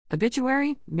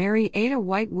Obituary: Mary Ada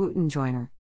White Wooten Joyner.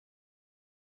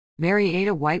 Mary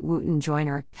Ada White Wooten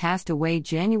Joyner passed away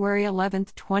January 11,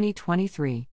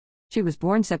 2023. She was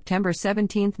born September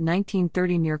 17,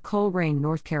 1930 near Coleraine,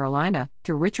 North Carolina,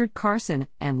 to Richard Carson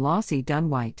and Lossie Dunn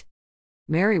White.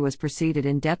 Mary was preceded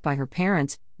in death by her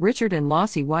parents, Richard and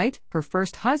Lossie White, her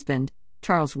first husband,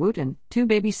 Charles Wooten, two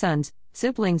baby sons,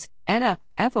 siblings, Etta,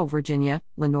 Ethel Virginia,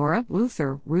 Lenora,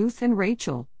 Luther, Ruth and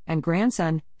Rachel, and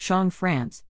grandson, Sean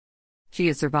France. She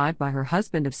is survived by her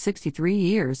husband of 63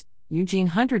 years, Eugene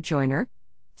Hunter Joyner,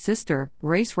 sister,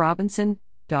 Grace Robinson,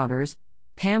 daughters,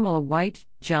 Pamela White,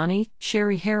 Johnny,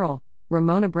 Sherry Harrell,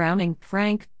 Ramona Browning,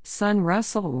 Frank, son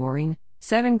Russell Loring,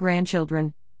 7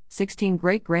 grandchildren, 16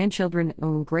 great-grandchildren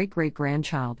and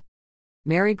great-great-grandchild.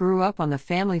 Mary grew up on the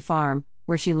family farm,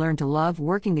 where she learned to love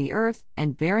working the earth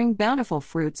and bearing bountiful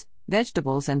fruits,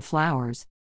 vegetables and flowers.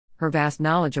 Her vast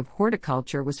knowledge of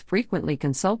horticulture was frequently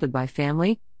consulted by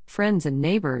family, friends and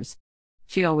neighbors.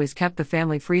 She always kept the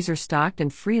family freezer stocked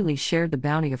and freely shared the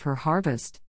bounty of her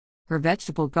harvest. Her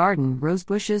vegetable garden, rose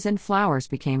bushes and flowers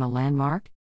became a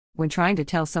landmark. When trying to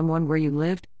tell someone where you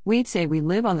lived, we'd say we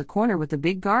live on the corner with the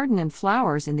big garden and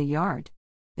flowers in the yard.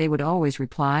 They would always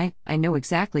reply, I know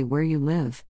exactly where you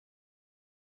live.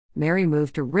 Mary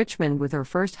moved to Richmond with her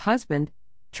first husband,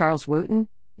 Charles Wooten,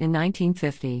 in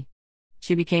 1950.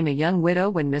 She became a young widow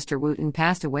when Mr. Wooten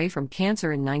passed away from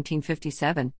cancer in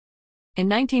 1957. In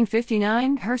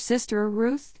 1959, her sister,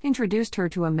 Ruth, introduced her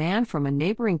to a man from a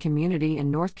neighboring community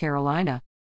in North Carolina.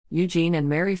 Eugene and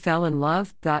Mary fell in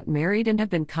love, got married and have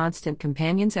been constant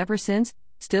companions ever since,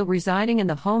 still residing in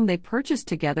the home they purchased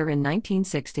together in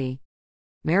 1960.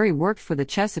 Mary worked for the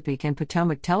Chesapeake and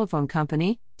Potomac Telephone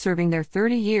Company, serving there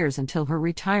 30 years until her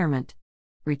retirement.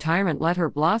 Retirement let her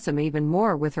blossom even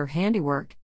more with her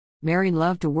handiwork. Mary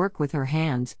loved to work with her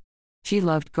hands. She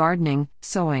loved gardening,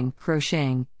 sewing,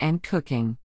 crocheting, and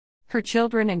cooking. Her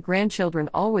children and grandchildren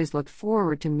always looked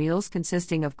forward to meals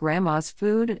consisting of Grandma's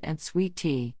food and sweet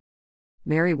tea.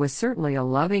 Mary was certainly a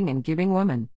loving and giving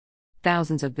woman.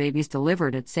 Thousands of babies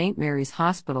delivered at St. Mary's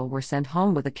Hospital were sent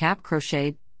home with a cap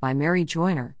crocheted by Mary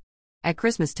Joyner. At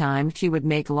Christmas time, she would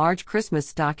make large Christmas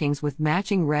stockings with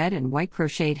matching red and white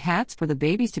crocheted hats for the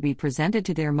babies to be presented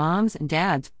to their moms and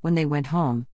dads when they went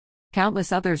home.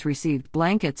 Countless others received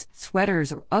blankets,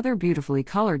 sweaters, or other beautifully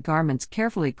colored garments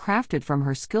carefully crafted from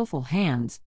her skillful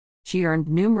hands. She earned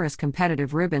numerous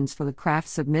competitive ribbons for the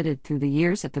crafts submitted through the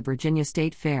years at the Virginia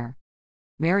State Fair.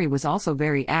 Mary was also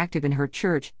very active in her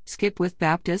church, Skipwith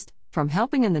Baptist, from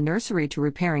helping in the nursery to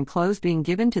repairing clothes being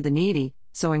given to the needy,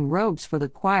 sewing robes for the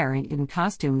choir and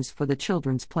costumes for the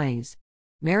children's plays.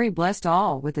 Mary blessed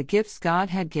all with the gifts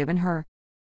God had given her.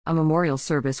 A memorial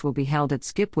service will be held at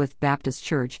Skipwith Baptist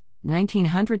Church,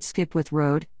 1900 Skipwith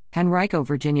Road, Henrico,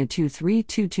 Virginia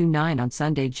 23229 on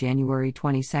Sunday, January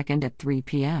 22 at 3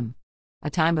 p.m.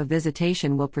 A time of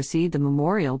visitation will precede the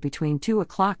memorial between 2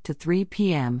 o'clock to 3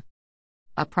 p.m.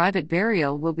 A private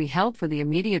burial will be held for the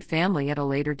immediate family at a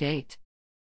later date.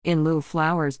 In lieu of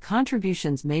flowers,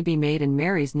 contributions may be made in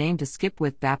Mary's name to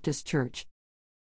Skipwith Baptist Church.